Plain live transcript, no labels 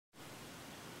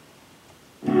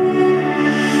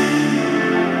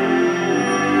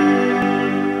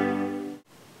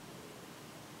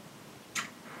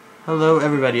Hello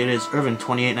everybody, it is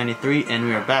Irvin2893 and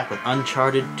we are back with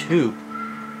Uncharted 2.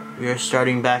 We are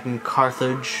starting back in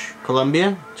Carthage,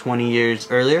 Colombia, 20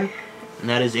 years earlier, and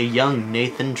that is a young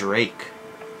Nathan Drake.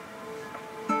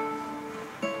 We'll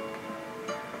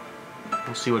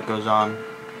see what goes on.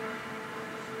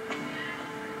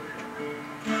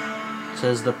 It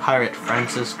says the pirate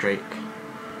Francis Drake.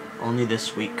 Only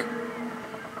this week.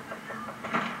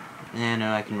 Yeah,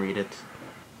 no, I can read it.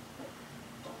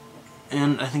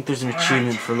 And I think there's an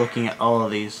achievement for looking at all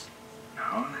of these.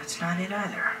 No, that's not it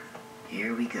either.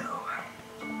 Here we go.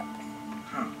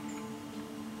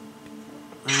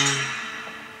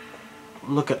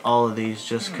 Look at all of these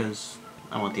just because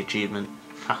I want the achievement.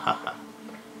 Ha ha ha.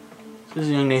 This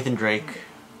is young Nathan Drake.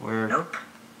 Nope.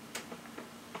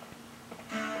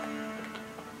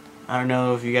 I don't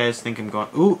know if you guys think I'm going...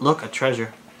 Ooh, look, a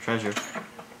treasure. Treasure.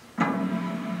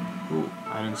 Ooh,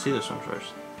 I didn't see this one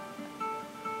first.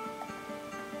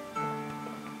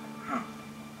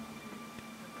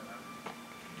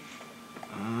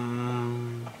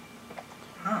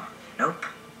 Nope.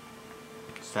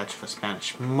 Statue of a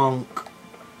Spanish monk.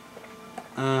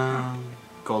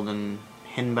 Golden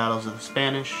hidden battles of the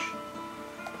Spanish.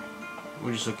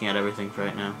 We're just looking at everything for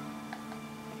right now.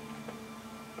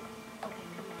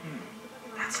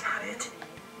 That's not it.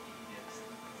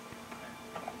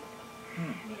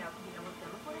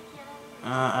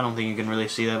 I don't think you can really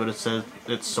see that, but it says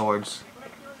it's swords.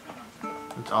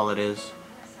 That's all it is.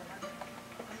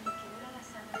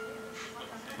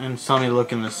 And tell me to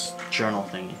look in this journal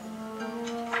thingy.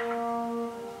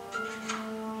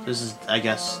 This is, I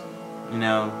guess, you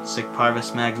know, Sic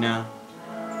Parvis Magna.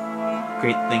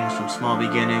 Great things from small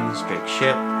beginnings, Drake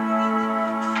ship.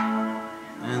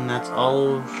 And that's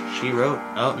all she wrote.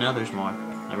 Oh, no, there's more.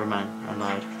 Never mind, I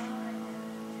lied.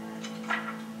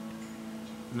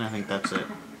 And I think that's it.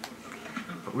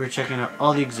 But we're checking out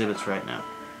all the exhibits right now.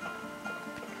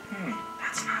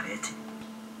 That's not it.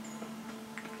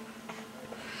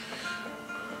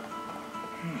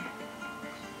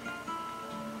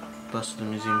 Bust of the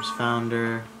museum's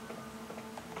founder.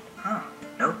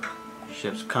 Nope.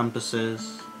 Ship's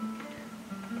compasses.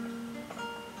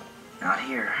 Not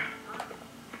here.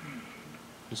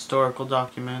 Historical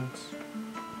documents.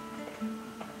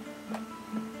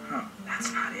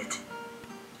 That's not it.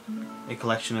 A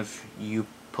collection of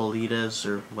Eupolitas,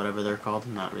 or whatever they're called.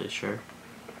 I'm not really sure.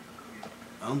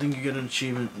 I don't think you get an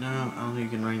achievement. No, I don't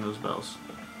think you can ring those bells.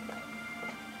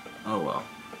 Oh well.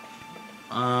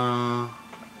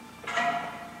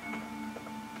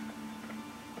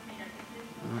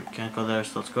 Can't go there,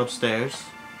 so let's go upstairs.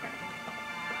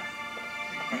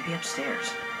 Maybe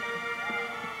upstairs.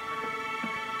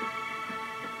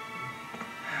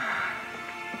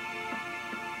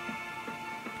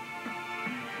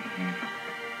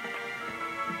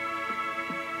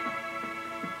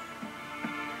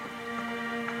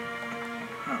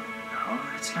 No,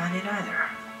 that's not it either.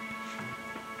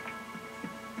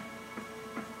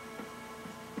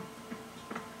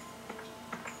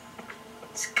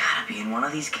 It's gotta be in one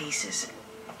of these cases.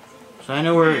 So I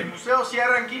know where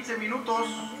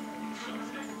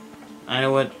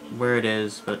where it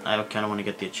is, but I kind of want to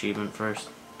get the achievement first.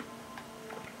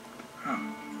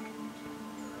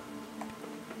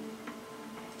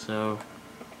 So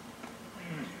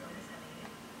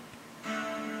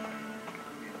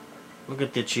we'll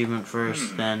get the achievement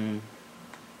first, then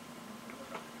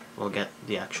we'll get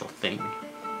the actual thing.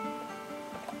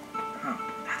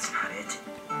 That's not it.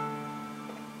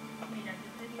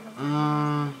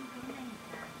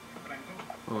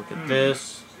 We'll look at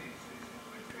this.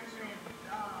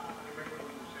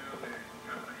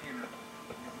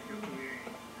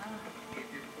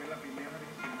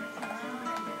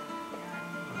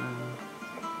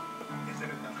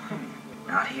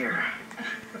 Not here.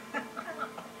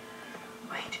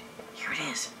 Wait, here it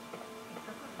is.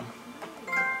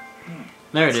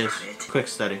 There it is. Quick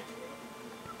study.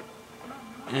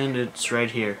 And it's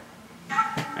right here.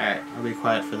 Alright, I'll be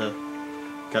quiet for the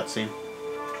cutscene.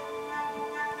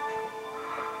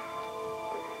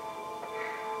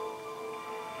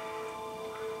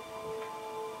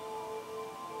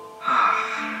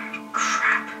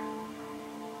 Crap.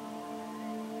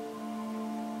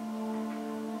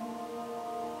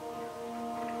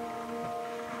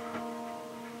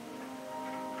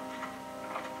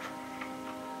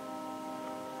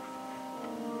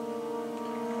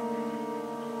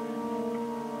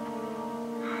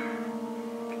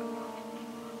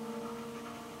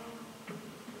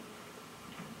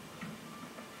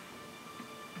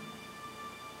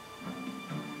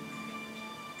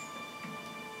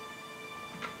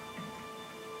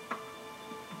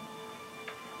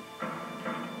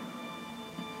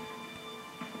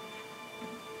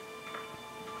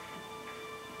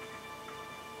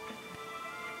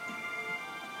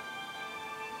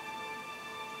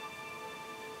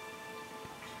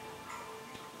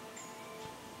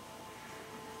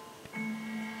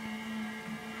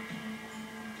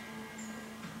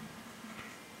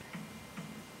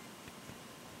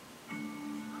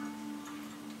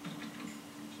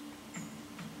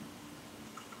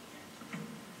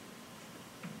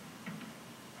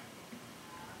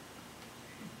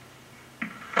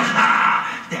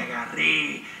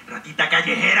 Arre, ratita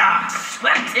callejera.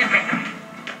 Suélteme.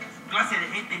 Clase de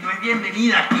gente no es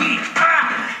bienvenida aquí.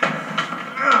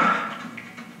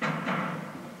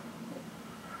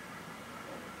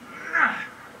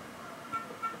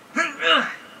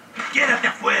 Quédate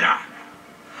afuera.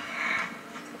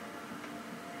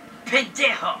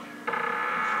 Pendejo.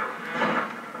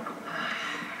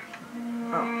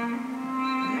 Oh,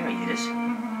 there he is.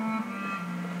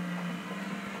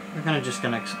 We're kind of just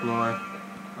gonna explore.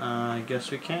 I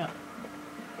guess we can't.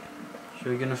 So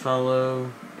we're gonna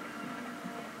follow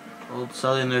old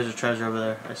Sully, and there's a treasure over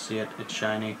there. I see it. It's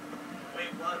shiny.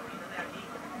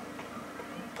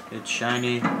 It's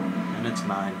shiny, and it's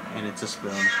mine, and it's a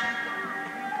spoon.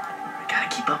 I gotta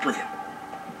keep up with him.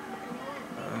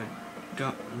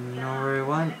 Don't know where he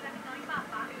went.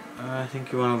 I think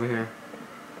he went over here.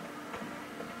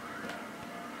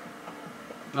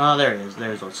 Oh, there he is.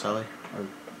 There's old Sully. Or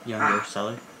younger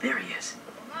Sully. There he is.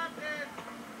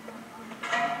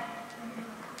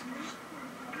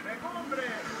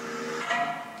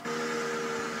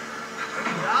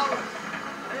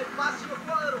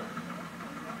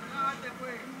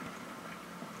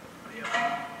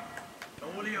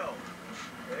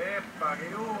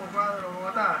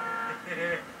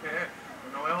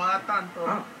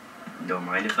 Oh, don't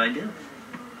mind if I do.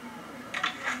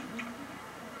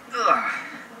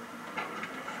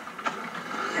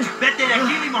 Vete de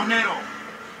aquí, limonero.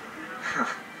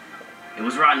 It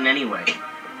was rotten anyway.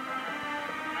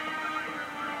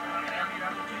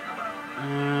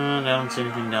 And I don't see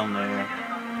anything down there.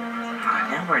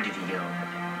 Now where did he go?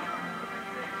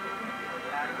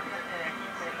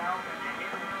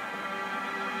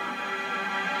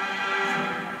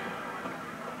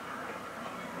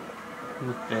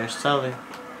 Look, there's Sully.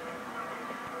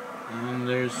 And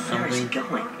there's something. Where is he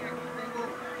going?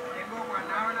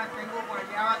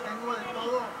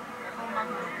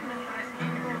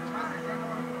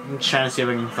 I'm trying to see if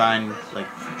I can find like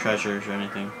treasures or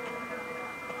anything.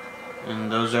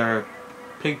 And those are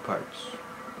pig parts.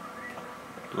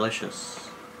 Delicious.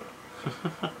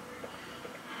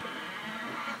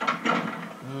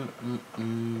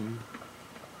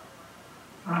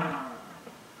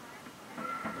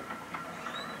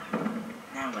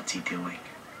 Now what's he doing?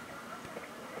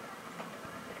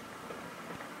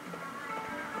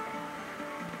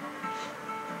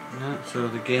 Yeah, so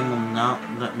the game will not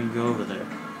let me go over there.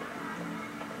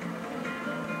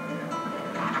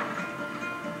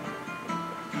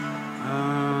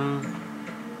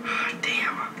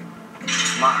 Damn.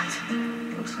 It's locked.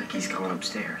 Looks like he's going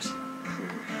upstairs.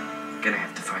 Gonna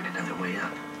have to find another way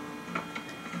up.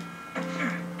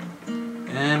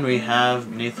 And we have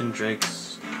Nathan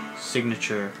Drake's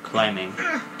signature climbing.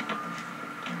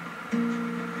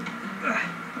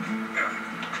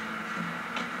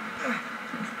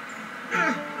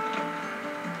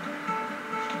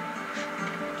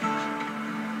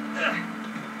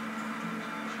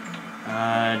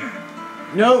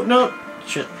 No,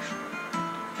 shit.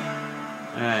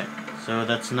 Alright, so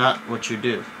that's not what you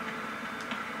do.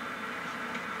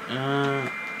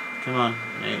 Come on,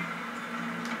 Nate.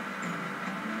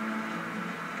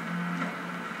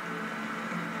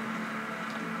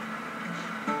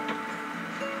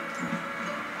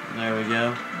 There we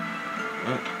go.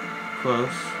 Oh,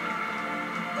 close.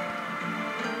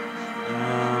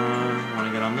 Want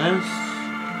to get on this.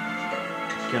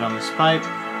 Get on this pipe.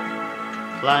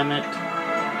 Climb it.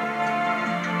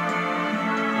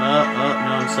 Oh,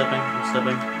 no, I'm slipping.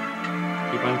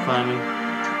 Keep on climbing.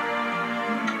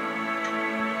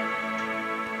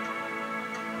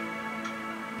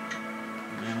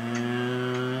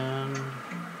 And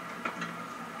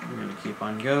we're gonna keep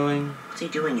on going. What's he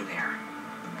doing in there?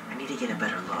 I need to get a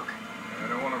better look. I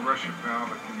don't want to rush you, pal,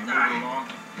 but can you move along?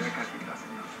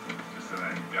 Just so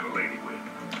that you got a lady with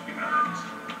you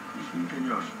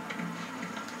know that.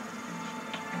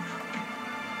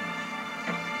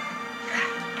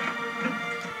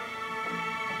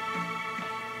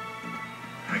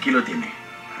 Aquí lo tiene.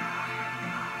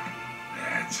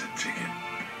 That's a ticket.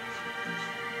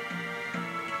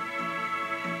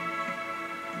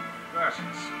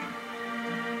 Gracias.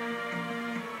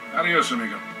 Adios,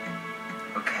 amigo.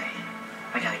 Okay,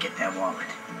 I gotta get that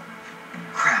wallet.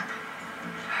 Crap.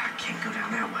 I can't go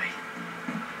down that way.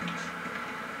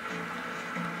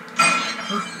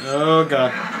 Oh,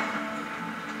 God.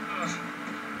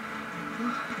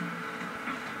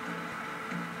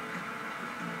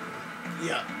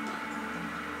 Yeah.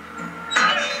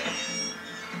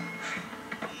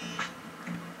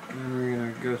 And we're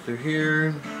gonna go through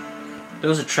here. There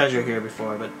was a treasure here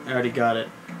before, but I already got it.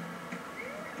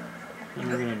 And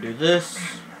we're gonna do this,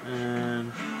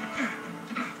 and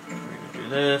we're gonna do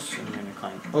this, and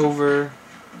climb over and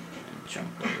jump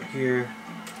over here.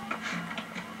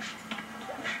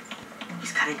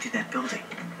 He's cutting through that building.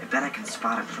 I bet I can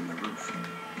spot him from the roof.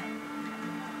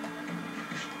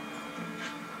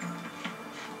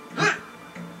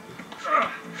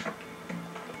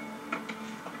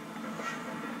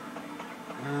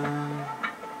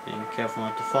 Being careful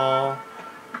not to fall.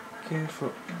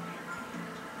 Careful.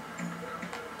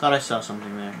 Thought I saw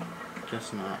something there.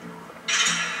 Guess not.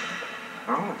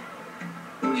 Oh,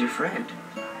 who's your friend?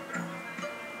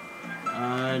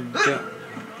 Don't.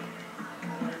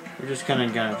 We're just kind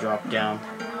of gonna drop down.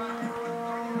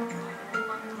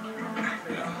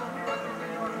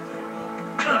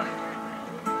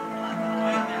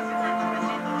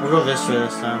 We'll go this way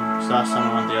this time, because last time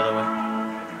I went the other way.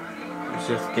 Let's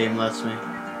see if the game lets me.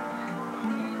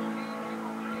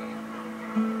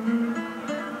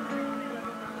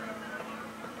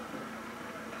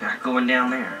 Not going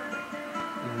down there.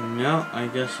 No, I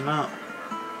guess not.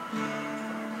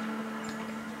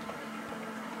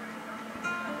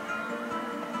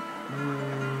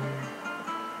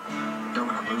 Don't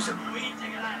want to lose him.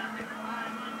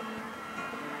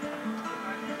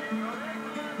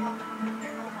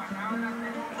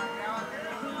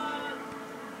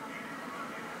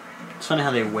 It's funny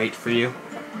how they wait for you.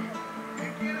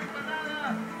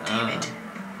 Damn it.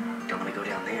 Don't want to go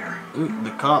down there. Ooh,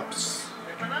 the cops.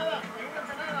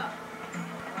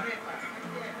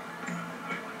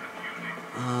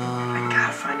 I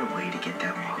gotta find a way to get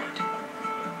that wallet.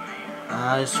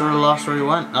 I sort of lost where he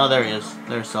went. Oh, there he is.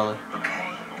 There's Sully.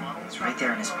 Okay. It's right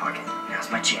there in his pocket. Now's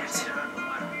my chance.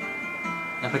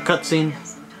 Epic cutscene. I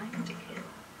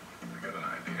got an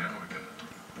idea. We can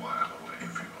while away a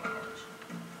few hours.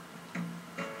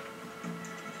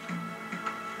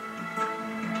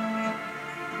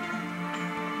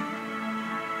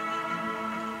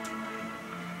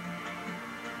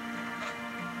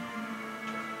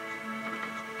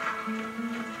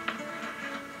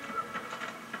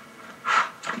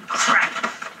 Crap!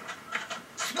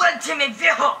 Suélteme,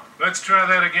 viejo! Let's try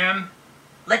that again.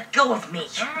 Let go of me.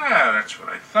 Ah, that's what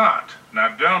I thought. Now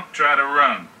don't try to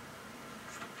run.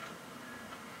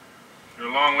 You're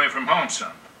a long way from home,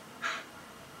 son.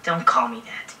 Don't call me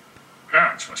that.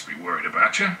 Parents must be worried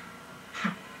about you.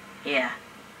 Yeah,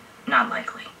 not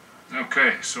likely.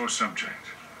 Okay, sore subject.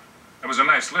 That was a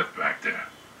nice lift back there.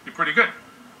 You're pretty good.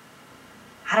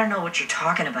 I don't know what you're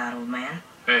talking about, old man.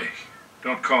 Hey,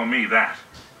 don't call me that.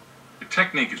 Your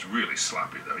technique is really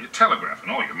sloppy, though. You're telegraphing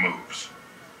all your moves.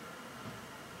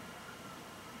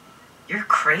 You're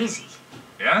crazy.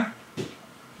 Yeah?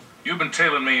 You've been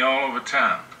tailing me all over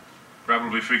town.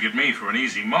 Probably figured me for an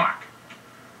easy mark.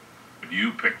 But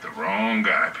you picked the wrong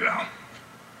guy, pal.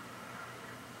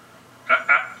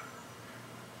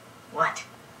 What?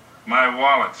 My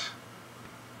wallet.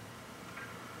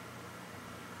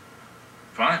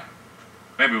 Fine.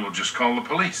 Maybe we'll just call the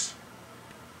police.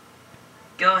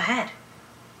 Go ahead.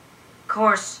 Of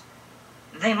course,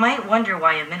 they might wonder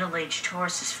why a middle-aged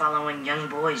tourist is following young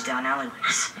boys down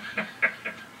alleyways.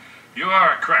 You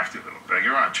are a crafty little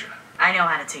beggar, aren't you? I know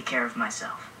how to take care of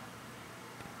myself.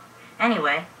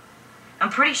 Anyway, I'm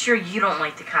pretty sure you don't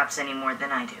like the cops any more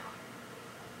than I do.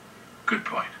 Good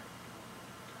point.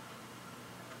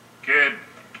 Kid.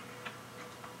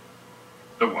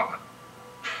 The wallet.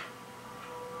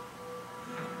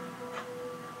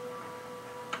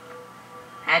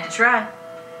 Had to try.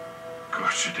 Of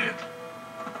course you did.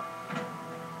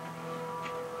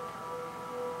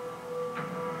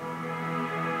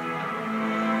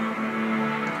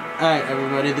 Alright,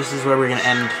 everybody, this is where we're going to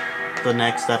end the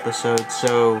next episode.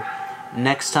 So,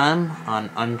 next time on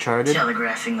Uncharted,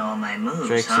 Telegraphing all my moves,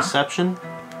 Drake's huh? Deception.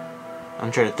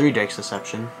 Uncharted 3 Drake's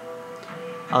Deception.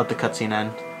 I'll let the cutscene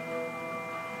end.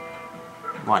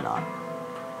 Why not?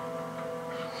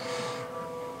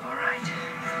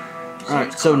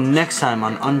 Alright, so next time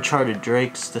on Uncharted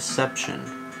Drake's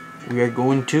Deception, we are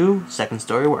going to Second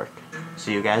Story Work.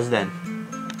 See you guys then.